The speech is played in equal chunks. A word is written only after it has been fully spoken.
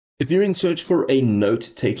If you're in search for a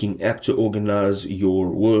note-taking app to organize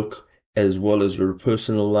your work as well as your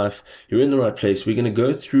personal life, you're in the right place. We're going to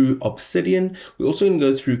go through Obsidian. We're also going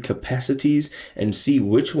to go through Capacities and see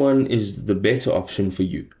which one is the better option for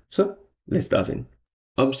you. So let's dive in.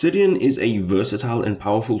 Obsidian is a versatile and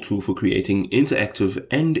powerful tool for creating interactive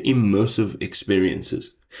and immersive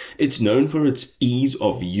experiences. It's known for its ease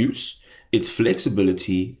of use, its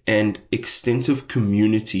flexibility, and extensive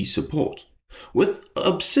community support. With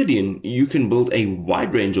Obsidian, you can build a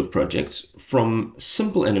wide range of projects, from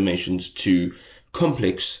simple animations to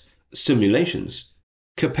complex simulations.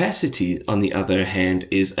 Capacity, on the other hand,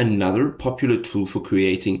 is another popular tool for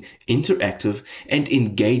creating interactive and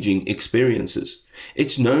engaging experiences.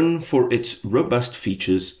 It's known for its robust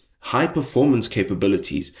features, high performance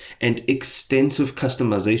capabilities, and extensive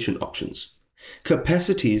customization options.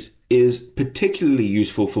 Capacities is particularly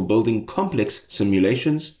useful for building complex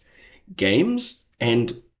simulations, games,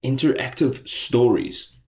 and interactive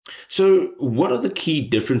stories. So, what are the key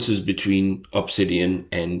differences between Obsidian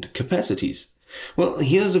and Capacities? Well,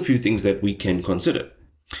 here's a few things that we can consider.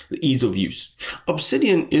 The ease of use.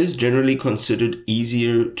 Obsidian is generally considered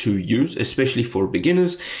easier to use, especially for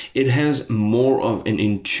beginners. It has more of an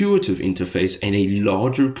intuitive interface and a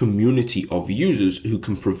larger community of users who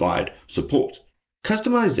can provide support.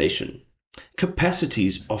 Customization.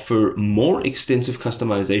 Capacities offer more extensive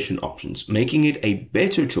customization options, making it a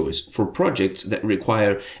better choice for projects that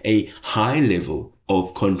require a high level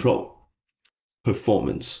of control.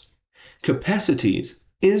 Performance. Capacities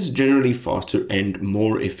is generally faster and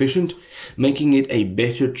more efficient, making it a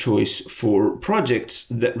better choice for projects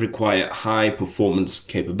that require high performance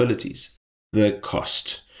capabilities. The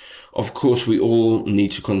cost. Of course, we all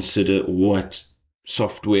need to consider what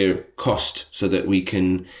software cost so that we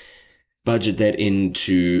can budget that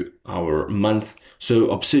into our month.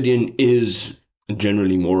 So Obsidian is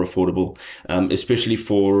generally more affordable, especially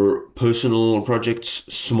for personal projects,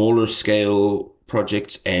 smaller scale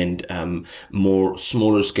projects, and more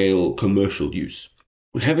smaller scale commercial use.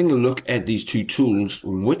 Having a look at these two tools,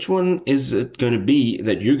 which one is it going to be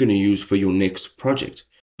that you're going to use for your next project?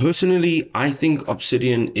 Personally, I think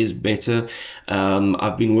Obsidian is better.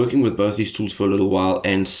 I've been working with both these tools for a little while,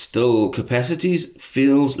 and still Capacities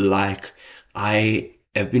feels like I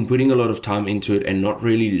have been putting a lot of time into it and not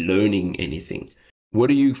really learning anything. What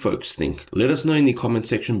do you folks think? Let us know in the comment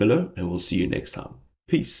section below, and we'll see you next time.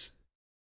 Peace.